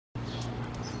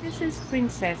This is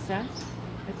Princessa,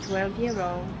 a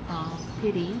 12-year-old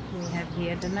pitty we have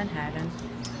here at the Manhattan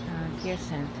Care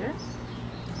Center.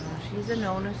 She's an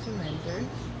owner surrender,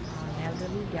 an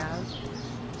elderly gal,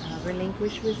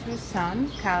 relinquished with her son,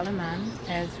 Kalaman,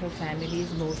 as her family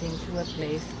is moving to a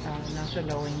place not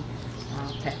allowing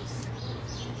pets.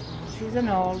 She's an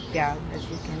old gal, as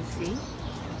you can see.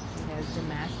 She has the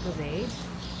mask of age,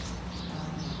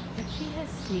 but she has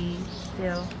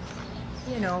still,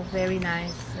 very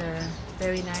nice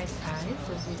eyes,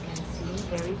 as you can see,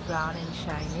 very brown and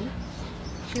shiny.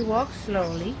 She walks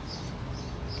slowly.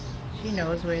 She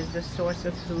knows where the source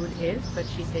of food is, but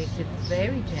she takes it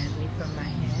very gently from my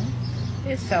hand.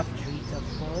 There's soft treats, of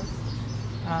course.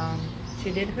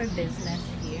 She did her business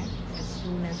here as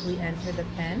soon as we entered the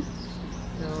pen,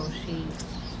 so she's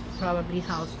probably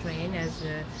house trained, as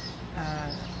her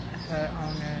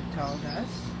owner told us.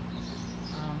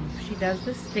 She does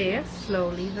the stairs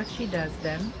slowly, but she does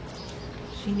them.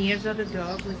 She nears other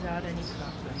dog without any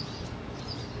problem.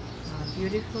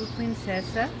 Beautiful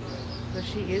Princessa, so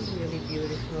she is really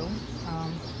beautiful,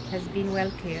 has been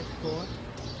well cared for.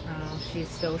 She's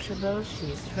sociable,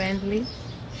 she's friendly,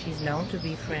 she's known to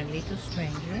be friendly to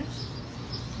strangers,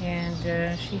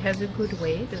 and she has a good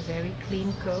weight, a very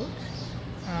clean coat,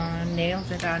 nails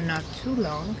that are not too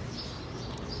long,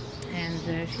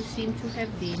 and she seemed to have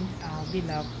been a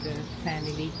beloved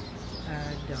family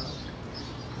dog.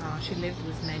 She lived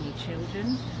with many children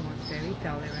and was very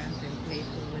tolerant and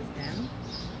playful with them.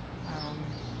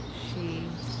 She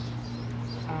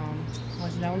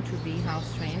was known to be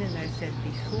house trained, as I said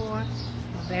before,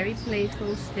 very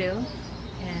playful still,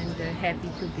 and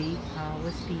happy to be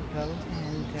with people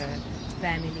and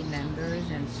family members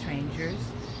and strangers.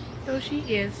 So she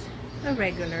is a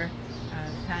regular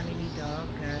family dog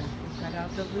who got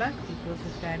out of luck because the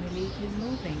family is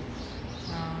moving.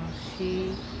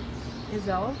 She is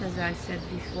old, as I said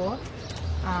before,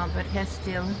 but has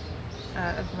still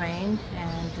a brain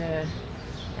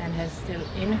and has still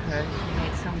in her to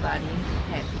make somebody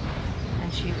happy.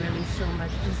 And she really so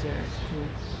much deserves to,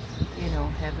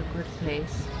 have a good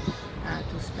place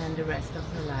to spend the rest of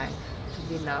her life, to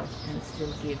be loved and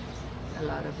still give a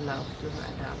lot of love to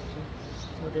her adopter.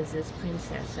 So this is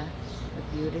Princessa,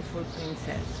 a beautiful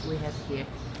princess we have here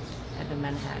at the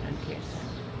Manhattan Care Center.